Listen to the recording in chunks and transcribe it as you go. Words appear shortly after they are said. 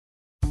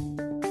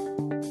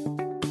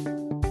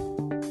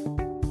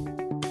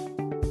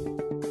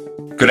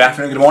Good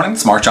afternoon, good morning.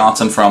 It's Mark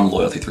Johnson from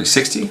Loyalty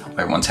 360. Hope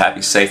everyone's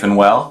happy, safe, and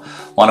well.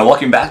 I want to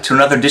welcome you back to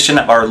another edition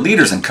of our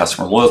Leaders in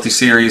Customer Loyalty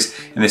series.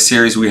 In this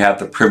series, we have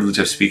the privilege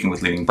of speaking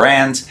with leading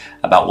brands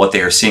about what they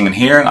are seeing and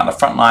hearing on the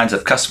front lines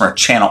of customer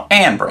channel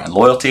and brand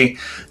loyalty.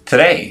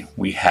 Today,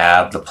 we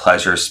have the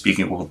pleasure of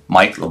speaking with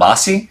Mike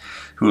LiBassi,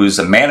 who is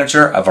a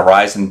manager of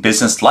Verizon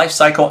Business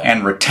Lifecycle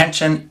and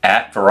Retention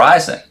at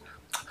Verizon.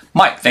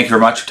 Mike, thank you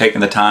very much for taking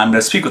the time to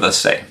speak with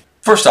us today.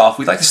 First off,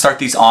 we'd like to start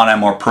these on a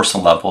more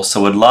personal level,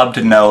 so we'd love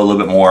to know a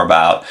little bit more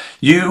about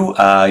you,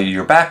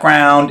 your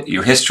background,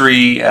 your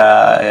history,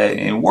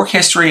 work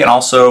history, and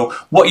also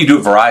what you do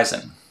at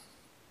Verizon,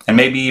 and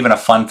maybe even a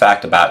fun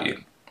fact about you.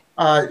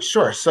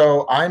 Sure.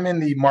 So I'm in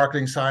the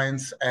marketing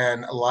science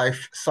and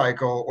life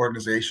cycle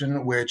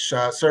organization, which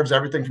serves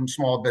everything from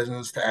small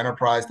business to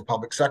enterprise to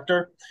public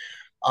sector.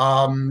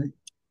 Our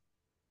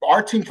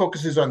team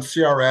focuses on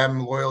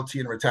CRM, loyalty,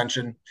 and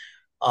retention.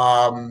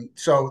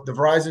 So the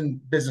Verizon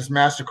Business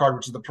Mastercard,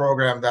 which is the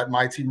program that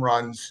my team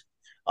runs,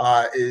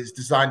 is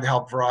designed to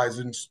help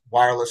Verizon's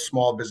wireless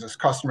small business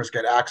customers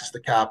get access to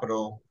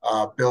capital,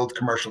 build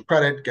commercial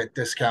credit, get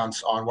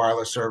discounts on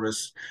wireless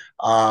service.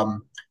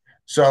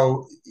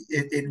 So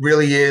it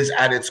really is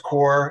at its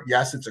core.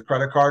 Yes, it's a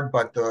credit card,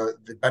 but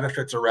the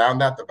benefits around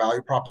that, the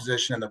value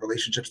proposition and the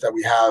relationships that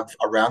we have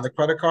around the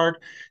credit card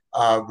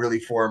really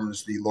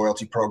forms the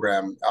loyalty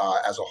program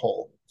as a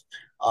whole.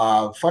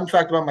 Fun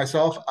fact about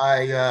myself,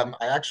 I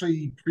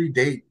actually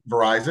predate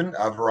Verizon.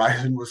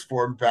 Verizon was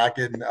formed back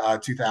in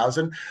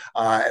 2000,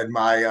 and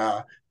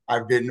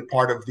I've been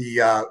part of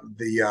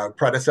the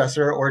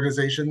predecessor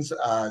organizations.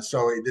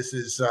 So this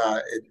is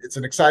it's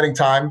an exciting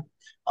time.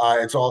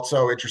 It's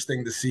also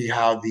interesting to see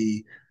how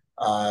the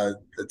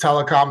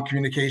telecom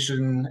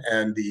communication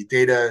and the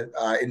data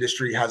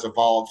industry has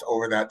evolved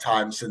over that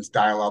time since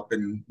dial-up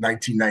in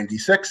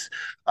 1996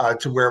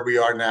 to where we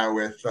are now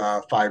with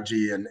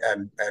 5G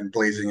and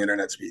blazing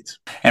internet speeds.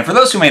 And for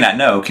those who may not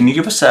know, can you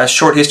give us a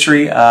short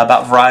history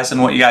about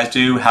Verizon, what you guys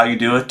do, how you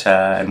do it,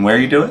 and where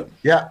you do it?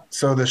 Yeah,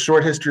 so the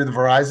short history of the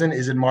Verizon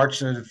is in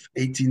March of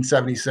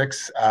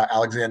 1876,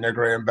 Alexander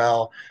Graham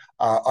Bell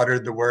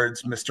uttered the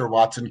words, "Mr.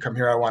 Watson, come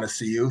here, I want to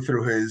see you,"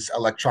 through his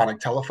electronic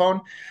telephone.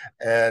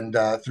 And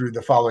through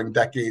the following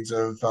decades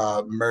of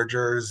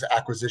mergers,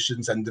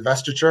 acquisitions, and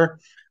divestiture,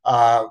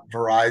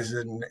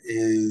 Verizon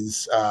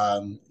is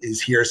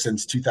here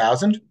since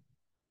 2000.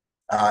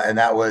 And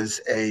that was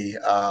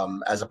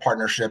as a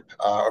partnership,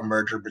 a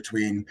merger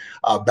between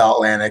Bell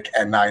Atlantic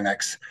and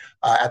NYNEX.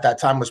 At that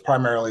time was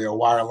primarily a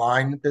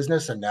wireline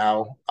business, and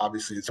now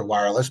obviously it's a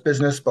wireless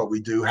business, but we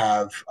do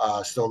have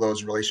still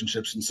those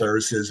relationships and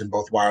services in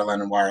both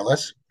wireline and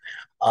wireless.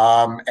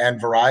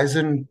 And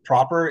Verizon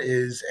proper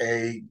is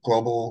a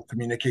global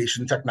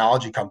communication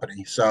technology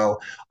company.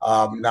 So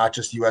not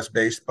just US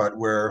based, but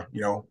we're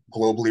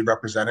globally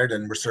represented,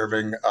 and we're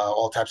serving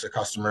all types of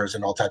customers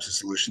and all types of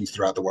solutions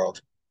throughout the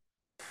world.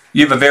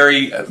 You have a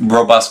very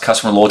robust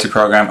customer loyalty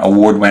program,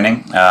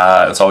 award-winning.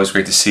 It's always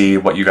great to see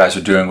what you guys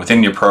are doing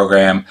within your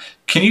program.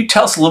 Can you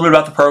tell us a little bit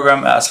about the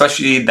program,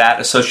 especially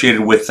that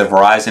associated with the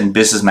Verizon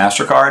Business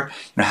Mastercard?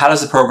 How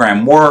does the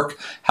program work?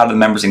 How do the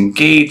members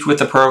engage with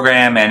the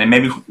program? And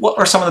maybe what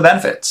are some of the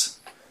benefits?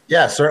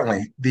 Yeah,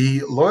 certainly.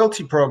 The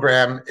loyalty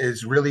program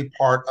is really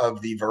part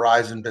of the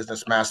Verizon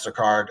Business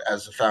Mastercard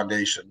as a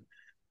foundation.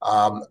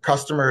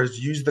 Customers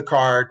use the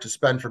card to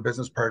spend for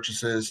business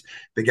purchases.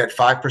 They get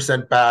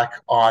 5%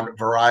 back on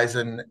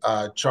Verizon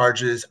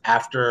charges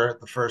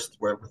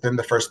within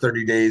the first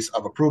 30 days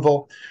of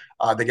approval.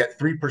 They get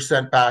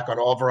 3% back on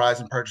all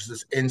Verizon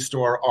purchases in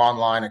store,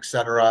 online,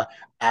 etc.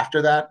 After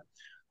that,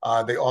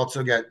 they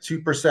also get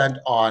 2%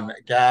 on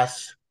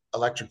gas,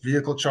 electric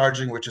vehicle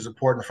charging, which is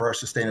important for our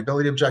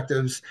sustainability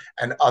objectives,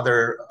 and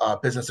other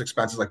business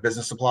expenses like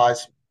business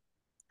supplies.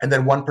 And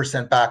then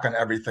 1% back on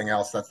everything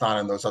else that's not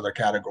in those other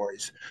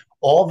categories.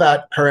 All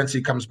that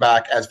currency comes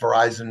back as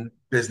Verizon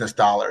business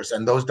dollars,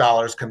 and those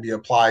dollars can be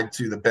applied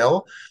to the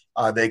bill.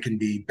 They can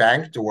be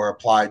banked or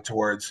applied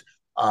towards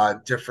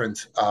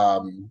different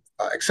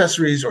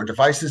accessories or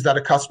devices that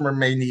a customer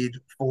may need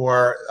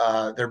for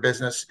their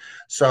business.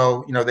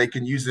 So, they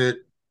can use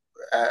it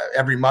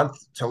every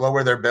month to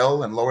lower their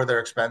bill and lower their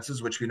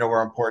expenses, which we know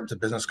are important to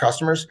business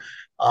customers,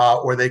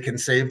 or they can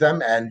save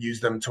them and use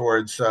them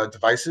towards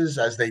devices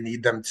as they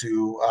need them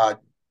to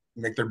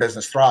make their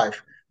business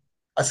thrive.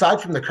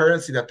 Aside from the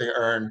currency that they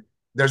earn,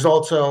 there's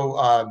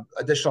also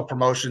additional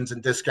promotions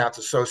and discounts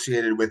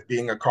associated with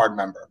being a card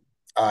member.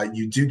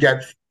 You do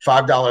get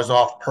 $5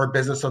 off per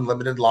business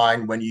unlimited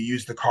line when you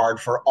use the card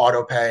for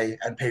auto pay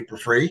and paper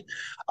free.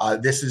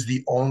 This is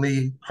the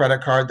only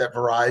credit card that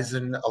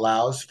Verizon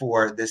allows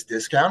for this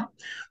discount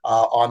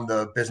on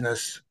the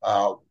business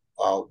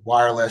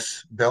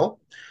wireless bill.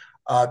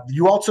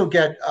 You also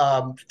get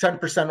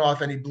 10%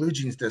 off any Blue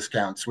Jeans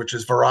discounts, which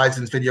is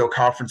Verizon's video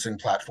conferencing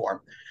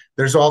platform.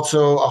 There's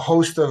also a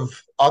host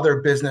of other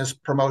business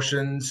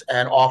promotions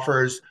and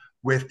offers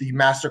with the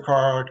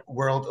MasterCard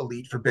World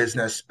Elite for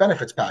Business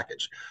benefits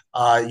package.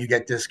 You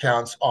get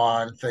discounts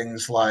on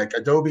things like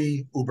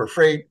Adobe, Uber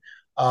Freight,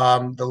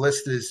 The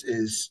list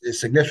is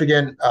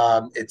significant.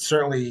 It's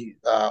certainly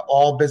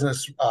all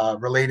business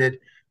related,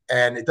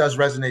 and it does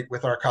resonate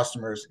with our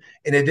customers.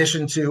 In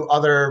addition to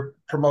other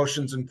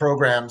promotions and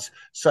programs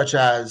such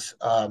as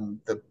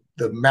the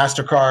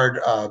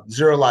Mastercard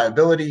zero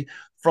liability,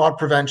 fraud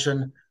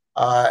prevention,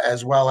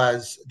 as well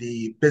as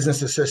the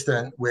business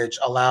assistant, which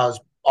allows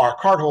our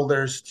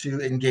cardholders to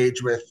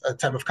engage with a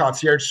type of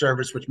concierge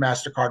service, which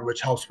Mastercard,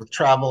 which helps with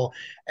travel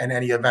and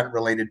any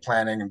event-related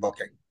planning and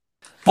booking.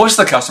 Voice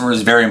of the customer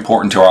is very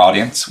important to our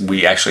audience.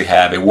 We actually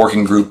have a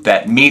working group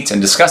that meets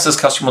and discusses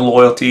customer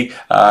loyalty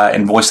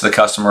and voice of the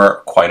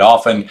customer quite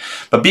often.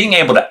 But being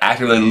able to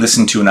actively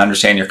listen to and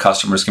understand your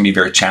customers can be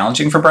very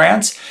challenging for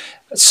brands.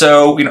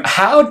 So,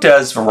 how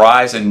does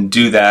Verizon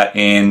do that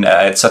in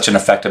such an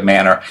effective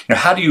manner?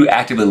 How do you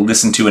actively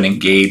listen to and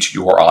engage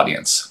your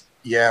audience?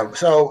 Yeah,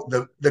 so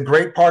the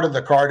great part of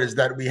the card is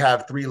that we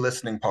have three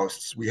listening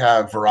posts. We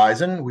have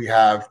Verizon, we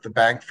have the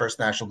bank, First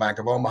National Bank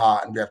of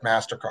Omaha, and we have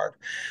MasterCard.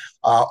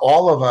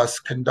 All of us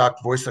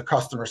conduct voice of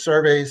customer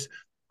surveys.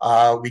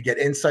 We get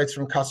insights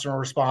from customer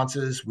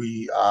responses.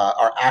 We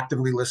are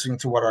actively listening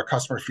to what our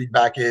customer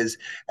feedback is,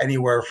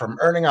 anywhere from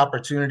earning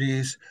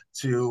opportunities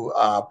to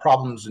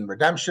problems in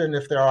redemption,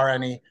 if there are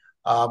any,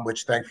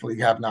 which thankfully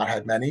have not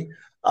had many.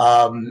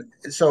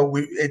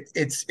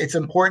 It's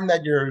important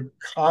that you're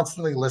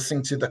constantly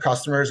listening to the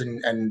customers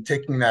and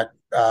taking that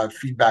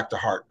feedback to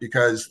heart,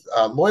 because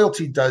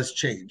loyalty does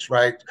change,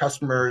 right?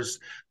 Customers'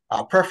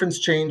 preference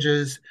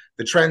changes,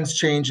 the trends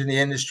change in the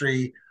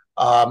industry,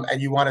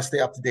 and you want to stay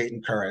up to date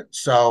and current.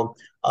 So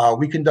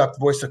we conduct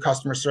voice of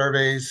customer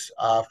surveys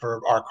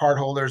for our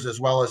cardholders, as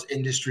well as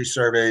industry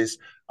surveys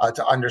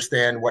to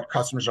understand what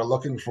customers are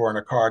looking for in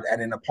a card and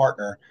in a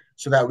partner,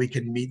 so that we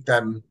can meet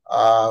them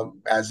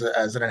as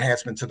an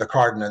enhancement to the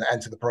card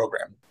and to the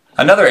program.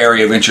 Another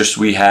area of interest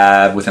we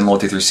have within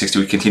Loyalty 360,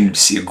 we continue to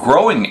see a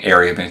growing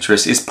area of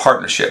interest, is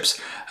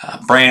partnerships.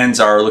 Brands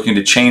are looking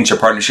to change their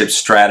partnership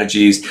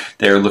strategies.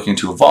 They're looking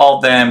to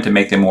evolve them to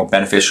make them more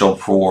beneficial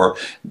for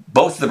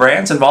both the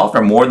brands involved,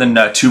 or more than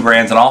two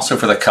brands, and also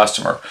for the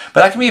customer.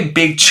 But that can be a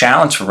big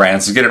challenge for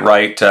brands to get it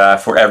right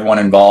for everyone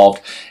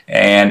involved.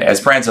 And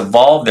as brands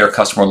evolve their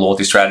customer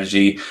loyalty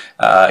strategy,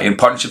 in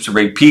partnerships are a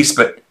big piece,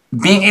 but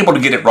being able to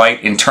get it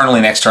right internally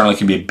and externally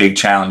can be a big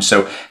challenge.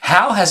 So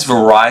how has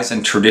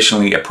Verizon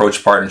traditionally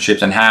approached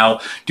partnerships, and how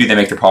do they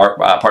make the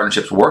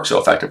partnerships work so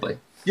effectively?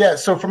 Yeah,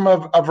 so from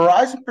a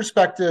Verizon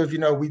perspective,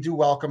 we do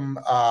welcome,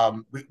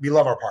 we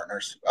love our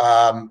partners.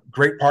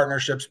 Great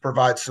partnerships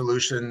provide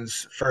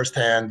solutions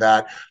firsthand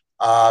that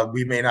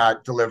we may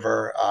not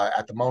deliver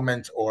at the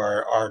moment,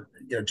 or are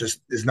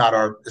just is not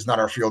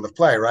our field of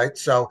play, right?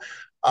 So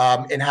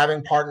in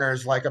having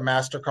partners like a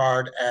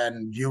MasterCard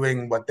and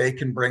viewing what they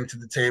can bring to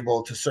the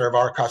table to serve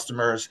our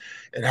customers,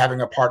 and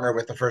having a partner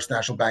with the First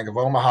National Bank of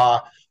Omaha,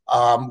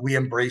 we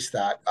embrace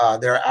that.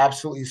 There are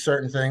absolutely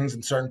certain things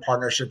and certain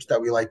partnerships that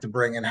we like to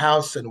bring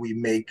in-house, and we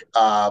make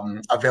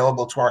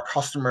available to our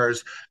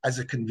customers as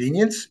a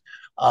convenience.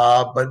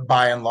 But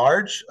by and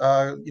large,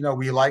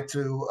 we like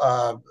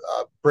to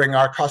bring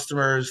our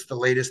customers the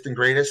latest and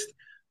greatest,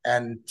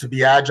 and to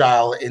be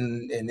agile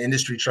in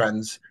industry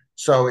trends.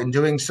 So in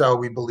doing so,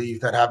 we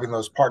believe that having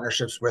those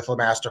partnerships with a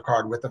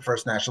MasterCard, with the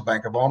First National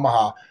Bank of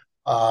Omaha,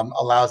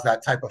 allows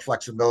that type of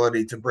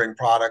flexibility to bring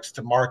products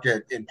to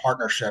market in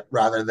partnership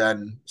rather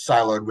than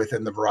siloed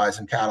within the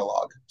Verizon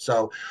catalog.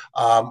 So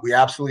we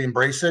absolutely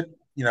embrace it.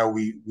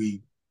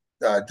 We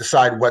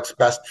decide what's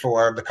best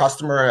for the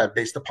customer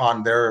based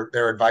upon their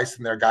advice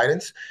and their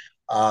guidance.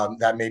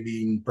 That may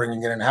be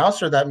bringing it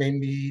in-house, or that may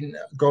be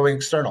going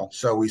external.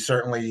 So we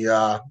certainly,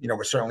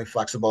 we're certainly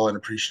flexible and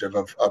appreciative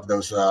of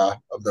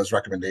those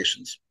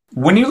recommendations.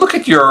 When you look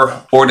at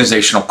your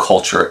organizational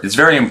culture, it's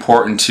very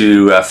important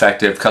to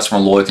effective customer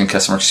loyalty and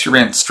customer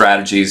experience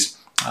strategies.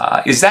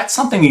 Is that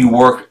something you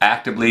work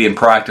actively and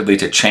proactively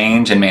to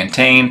change and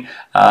maintain?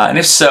 And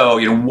if so,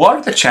 what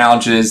are the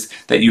challenges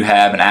that you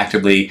have in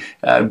actively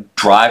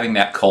driving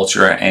that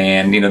culture,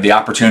 and the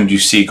opportunity you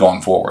see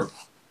going forward?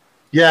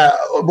 Yeah,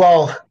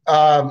 well,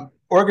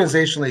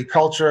 organizationally,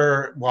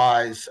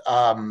 culture-wise,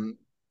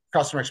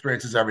 customer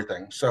experience is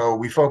everything. So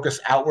we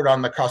focus outward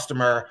on the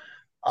customer.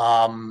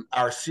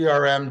 Our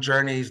CRM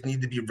journeys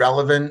need to be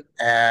relevant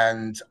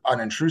and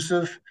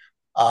unintrusive.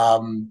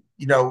 An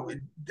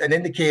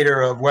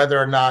indicator of whether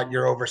or not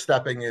you're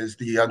overstepping is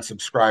the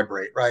unsubscribe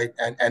rate, right?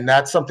 And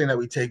that's something that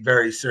we take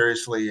very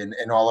seriously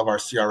in all of our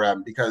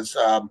CRM, because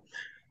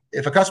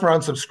if a customer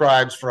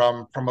unsubscribes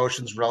from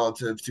promotions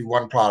relative to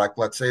one product,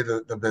 let's say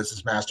the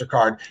Business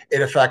Mastercard,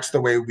 it affects the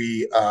way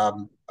we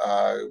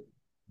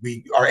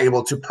are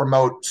able to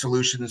promote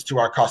solutions to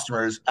our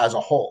customers as a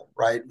whole,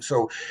 right?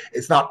 So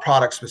it's not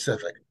product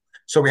specific.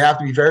 So we have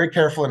to be very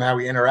careful in how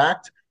we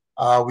interact.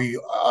 We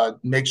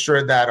make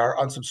sure that our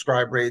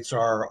unsubscribe rates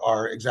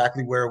are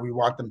exactly where we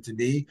want them to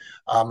be,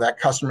 that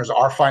customers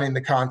are finding the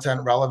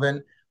content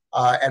relevant.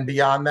 And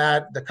beyond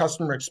that, the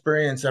customer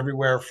experience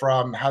everywhere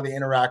from how they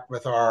interact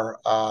with our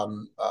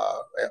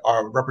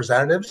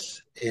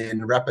representatives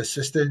in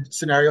rep-assisted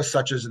scenarios,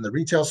 such as in the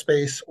retail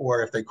space,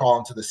 or if they call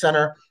into the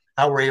center,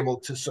 we're able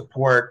to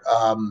support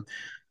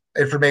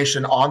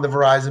information on the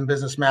Verizon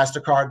Business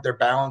Mastercard, their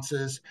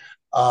balances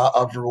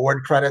of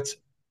reward credits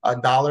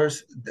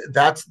dollars.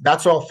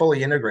 That's all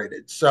fully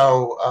integrated.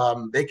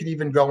 So they can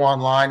even go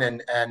online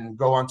and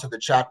go onto the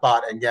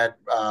chatbot and get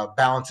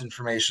balance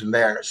information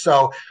there.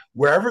 So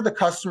wherever the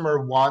customer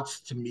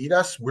wants to meet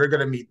us, we're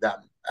going to meet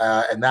them,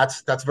 and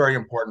that's very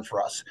important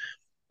for us.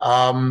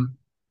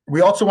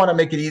 We also want to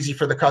make it easy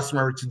for the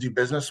customer to do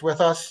business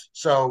with us.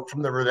 So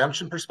from the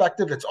redemption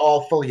perspective, it's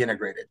all fully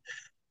integrated.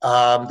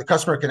 The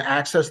customer can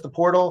access the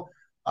portal,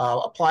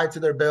 apply to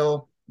their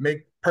bill,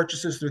 make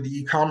purchases through the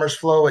e-commerce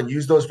flow, and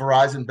use those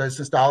Verizon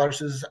business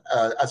dollars as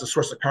a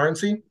source of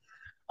currency.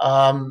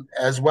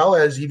 As well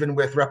as even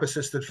with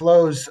rep-assisted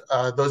flows,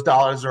 those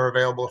dollars are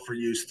available for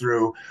use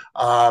through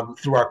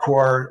our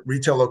core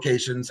retail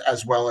locations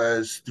as well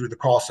as through the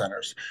call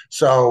centers.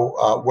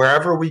 So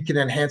wherever we can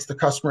enhance the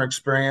customer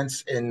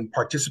experience in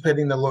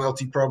participating in the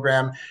loyalty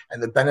program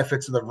and the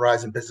benefits of the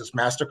Verizon Business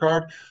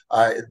Mastercard,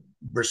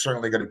 we're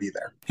certainly going to be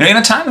there. In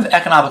a time of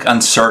economic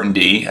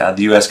uncertainty,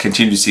 the U.S.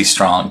 continues to see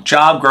strong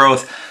job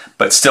growth,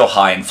 but still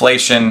high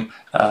inflation.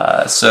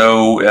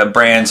 So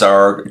brands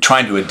are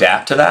trying to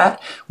adapt to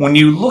that. When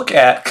you look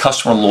at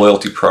customer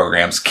loyalty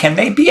programs, can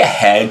they be a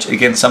hedge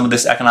against some of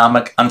this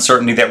economic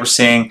uncertainty that we're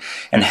seeing?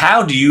 And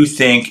how do you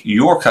think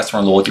your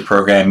customer loyalty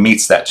program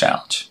meets that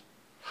challenge?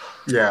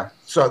 Yeah.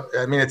 So,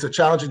 I mean, it's a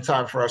challenging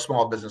time for our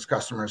small business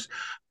customers.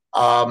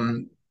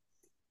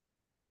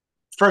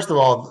 First of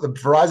all, the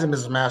Verizon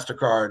Business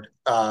Mastercard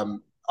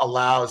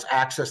allows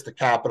access to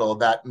capital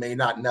that may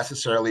not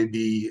necessarily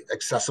be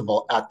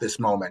accessible at this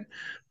moment.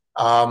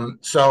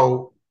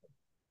 So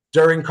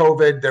during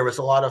COVID, there was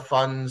a lot of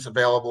funds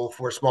available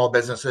for small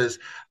businesses.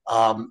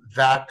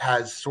 That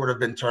has sort of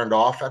been turned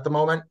off at the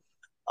moment.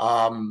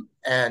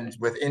 And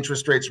with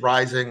interest rates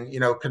rising,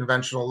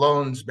 conventional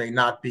loans may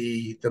not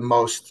be the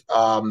most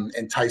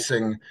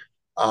enticing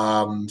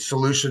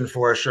solution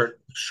for a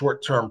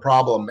short-term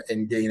problem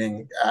in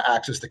gaining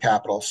access to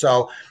capital.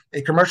 So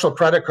a commercial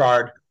credit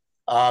card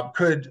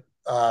could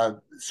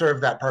serve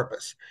that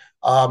purpose.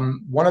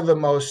 One of the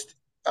most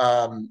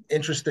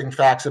interesting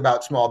facts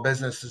about small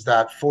business is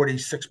that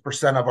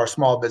 46% of our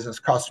small business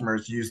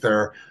customers use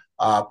their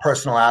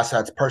personal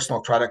assets,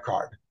 personal credit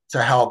card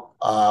to help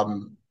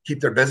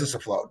keep their business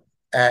afloat.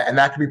 And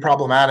that can be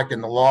problematic in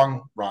the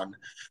long run.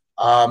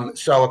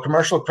 So a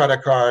commercial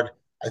credit card,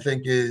 I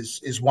think,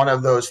 is one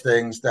of those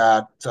things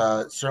that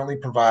certainly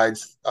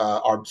provides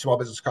our small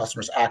business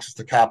customers access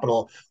to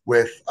capital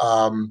with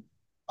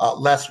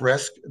less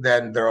risk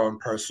than their own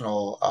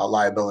personal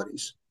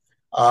liabilities.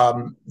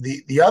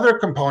 The other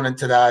component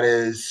to that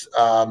is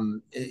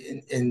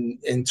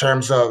in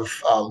terms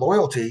of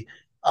loyalty,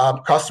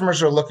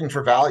 customers are looking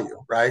for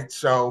value, right?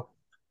 So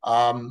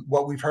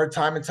what we've heard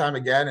time and time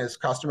again is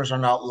customers are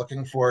not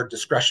looking for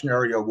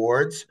discretionary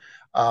awards.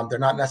 They're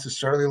not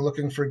necessarily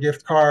looking for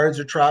gift cards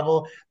or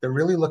travel. They're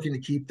really looking to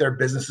keep their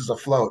businesses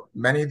afloat.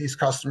 Many of these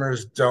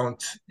customers don't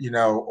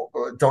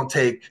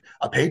take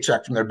a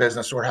paycheck from their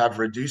business or have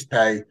reduced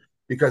pay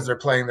because they're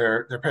paying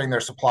their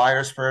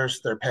suppliers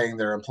first. They're paying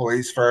their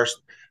employees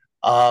first.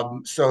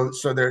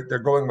 So they're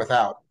going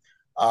without.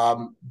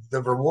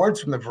 The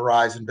rewards from the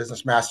Verizon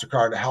Business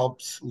Mastercard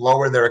helps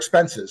lower their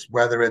expenses,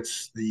 whether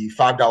it's the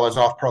 $5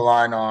 off per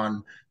line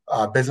on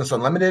Business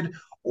Unlimited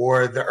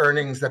or the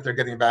earnings that they're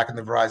getting back in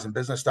the Verizon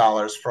business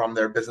dollars from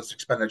their business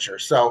expenditure.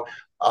 So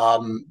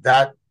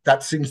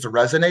that seems to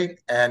resonate,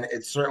 and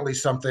it's certainly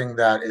something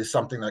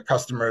that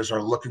customers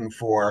are looking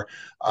for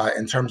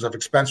in terms of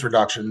expense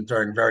reduction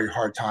during very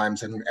hard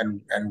times and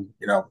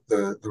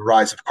the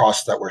rise of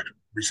costs that we're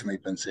recently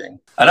been seeing.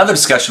 Another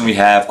discussion we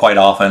have quite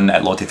often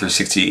at Loyalty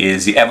 360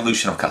 is the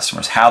evolution of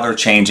customers, how they're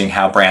changing,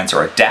 how brands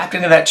are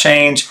adapting to that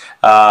change,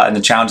 and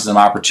the challenges and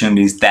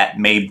opportunities that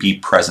may be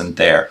present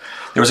there.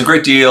 There was a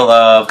great deal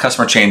of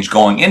customer change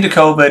going into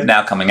COVID,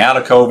 now coming out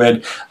of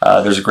COVID.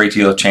 There's a great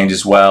deal of change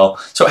as well.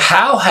 So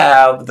how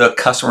have the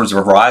customers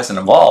of Verizon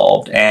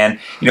evolved, and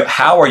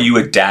how are you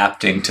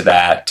adapting to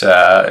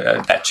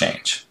that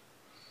change?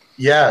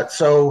 Yeah,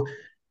 so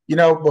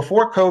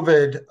before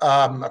COVID,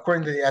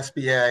 according to the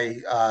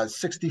SBA,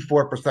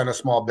 64% of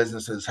small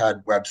businesses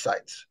had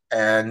websites,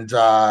 and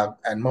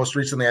most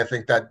recently, I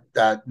think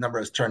that number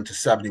has turned to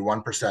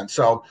 71%.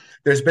 So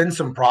there's been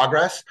some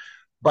progress.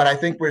 But I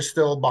think we're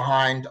still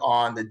behind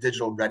on the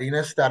digital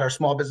readiness that our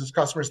small business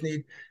customers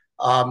need.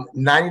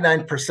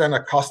 99%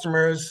 of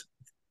customers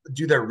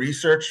do their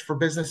research for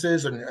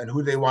businesses and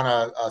who they want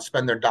to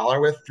spend their dollar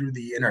with through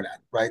the internet,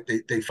 right?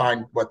 They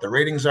find what their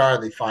ratings are.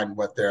 They find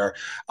what their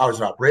hours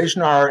of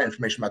operation are,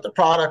 information about their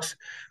products.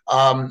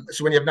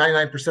 So when you have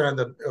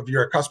 99% of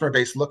your customer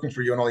base looking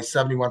for you and only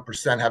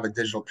 71% have a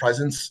digital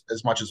presence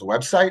as much as a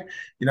website,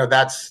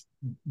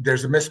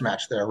 there's a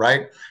mismatch there,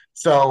 right?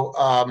 So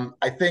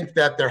I think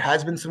that there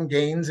has been some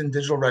gains in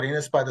digital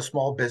readiness by the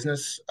small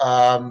business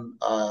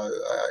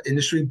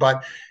industry,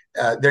 but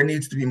there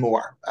needs to be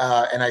more.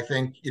 And I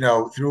think,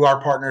 through our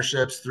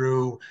partnerships,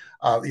 through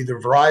either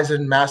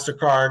Verizon,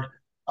 MasterCard,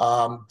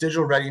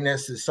 Digital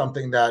readiness is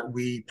something that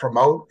we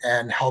promote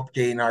and help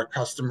gain our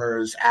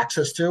customers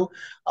access to,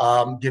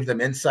 give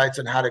them insights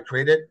on how to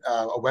create it,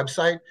 a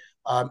website.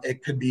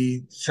 It could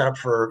be set up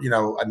for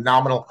a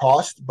nominal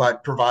cost,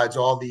 but provides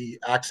all the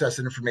access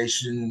and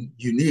information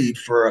you need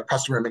for a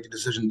customer to make a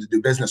decision to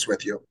do business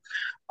with you.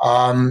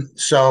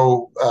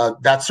 So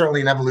that's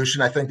certainly an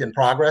evolution, I think, in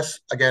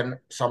progress. Again,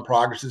 some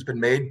progress has been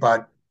made,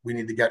 but we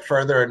need to get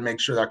further and make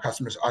sure that our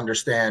customers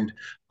understand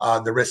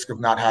the risk of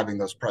not having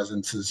those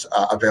presences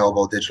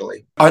available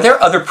digitally. Are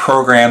there other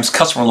programs,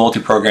 customer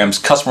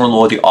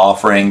loyalty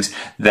offerings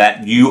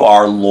that you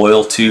are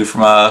loyal to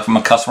from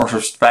a customer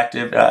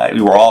perspective?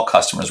 You are all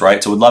customers,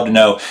 right? So we'd love to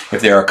know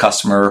if there are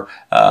customer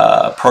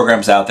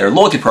programs out there,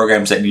 loyalty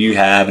programs that you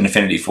have an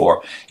affinity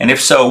for. And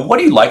if so, what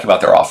do you like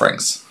about their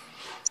offerings?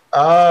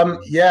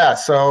 Yeah,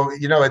 so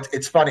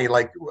it's funny,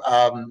 like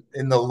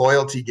in the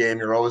loyalty game,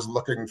 you're always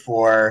looking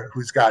for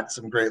who's got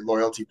some great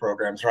loyalty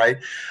programs, right?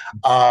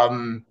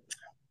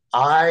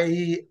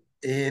 I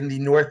In the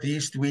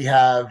Northeast, we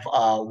have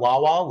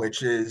Wawa,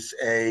 which is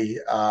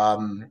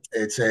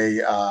it's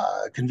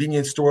a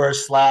convenience store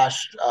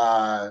slash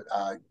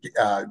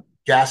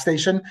gas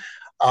station.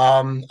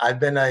 I've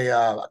been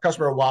a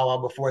customer of Wawa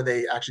before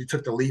they actually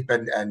took the leap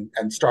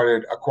and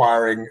started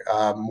acquiring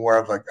more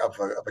of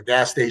a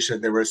gas station.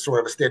 They were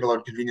sort of a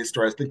standalone convenience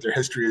store. I think their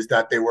history is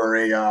that they were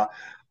a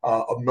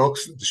milk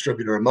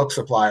distributor, a milk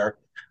supplier.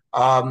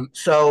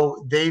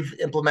 So they've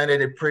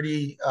implemented a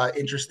pretty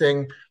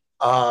interesting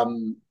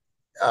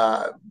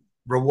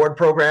reward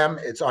program.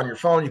 It's on your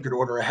phone. You could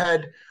order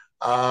ahead.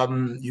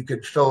 You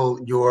could fill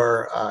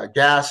your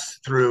gas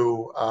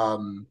through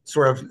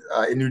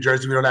in New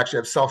Jersey, we don't actually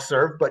have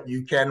self-serve, but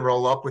you can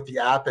roll up with the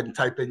app and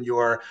type in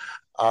your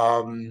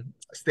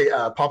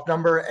pump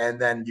number, and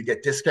then you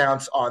get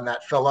discounts on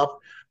that fill up.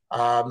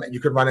 And you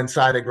could run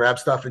inside and grab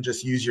stuff and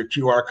just use your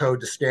QR code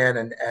to scan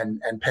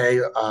and pay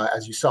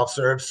as you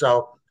self-serve.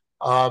 So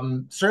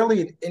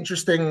certainly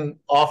interesting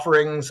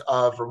offerings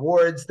of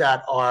rewards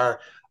that are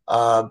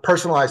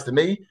personalized to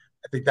me.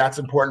 I think that's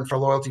important for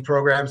loyalty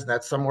programs, and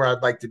that's somewhere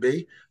I'd like to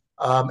be.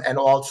 And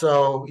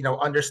also,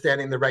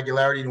 understanding the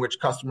regularity in which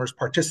customers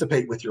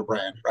participate with your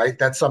brand, right?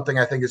 That's something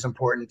I think is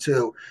important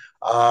too.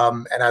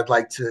 And I'd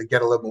like to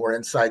get a little more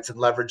insights and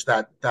leverage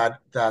that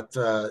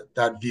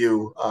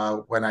view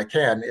when I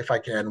can, if I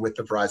can, with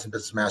the Verizon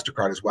Business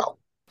Mastercard as well.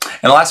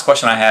 And the last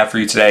question I have for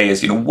you today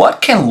is,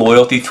 what can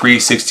Loyalty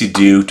 360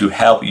 do to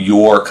help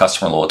your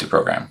customer loyalty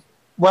program?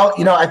 Well,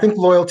 I think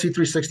Loyalty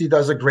 360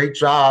 does a great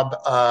job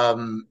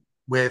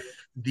with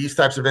these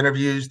types of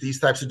interviews, these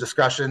types of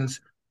discussions,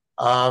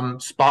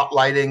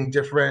 spotlighting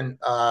different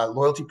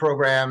loyalty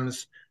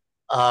programs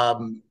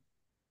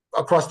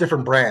across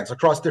different brands,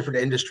 across different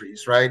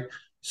industries, right?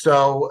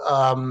 So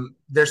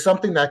there's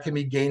something that can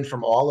be gained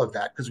from all of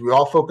that because we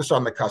all focus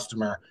on the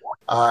customer.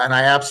 And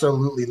I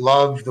absolutely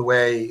love the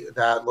way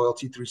that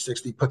Loyalty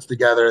 360 puts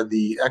together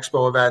the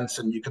expo events,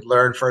 and you could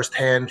learn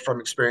firsthand from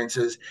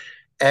experiences.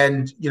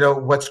 And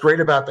what's great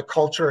about the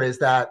culture is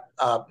that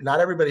not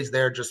everybody's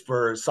there just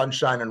for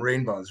sunshine and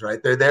rainbows,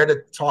 right? They're there to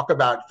talk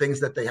about things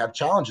that they have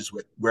challenges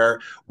with, where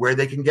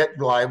they can get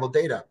reliable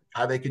data,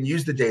 how they can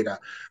use the data.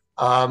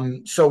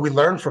 So we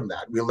learn from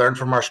that. We learn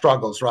from our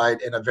struggles, right,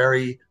 in a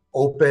very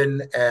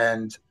open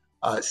and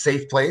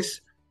safe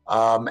place.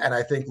 And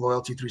I think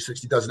Loyalty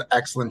 360 does an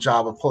excellent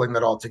job of pulling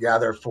that all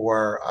together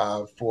for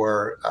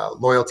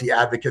loyalty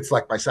advocates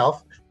like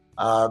myself.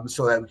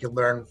 So that we can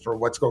learn for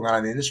what's going on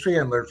in the industry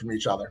and learn from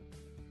each other.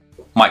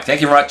 Mike, thank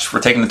you very much for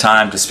taking the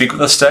time to speak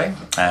with us today.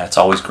 It's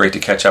always great to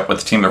catch up with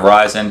the team at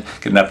Verizon,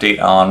 get an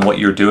update on what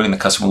you're doing in the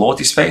customer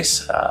loyalty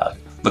space.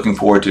 Looking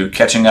forward to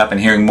catching up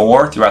and hearing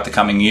more throughout the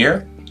coming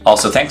year.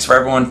 Also, thanks for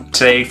everyone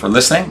today for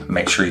listening.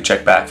 Make sure you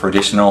check back for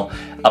additional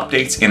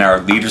updates in our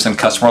Leaders in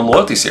Customer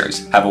Loyalty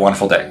series. Have a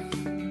wonderful day.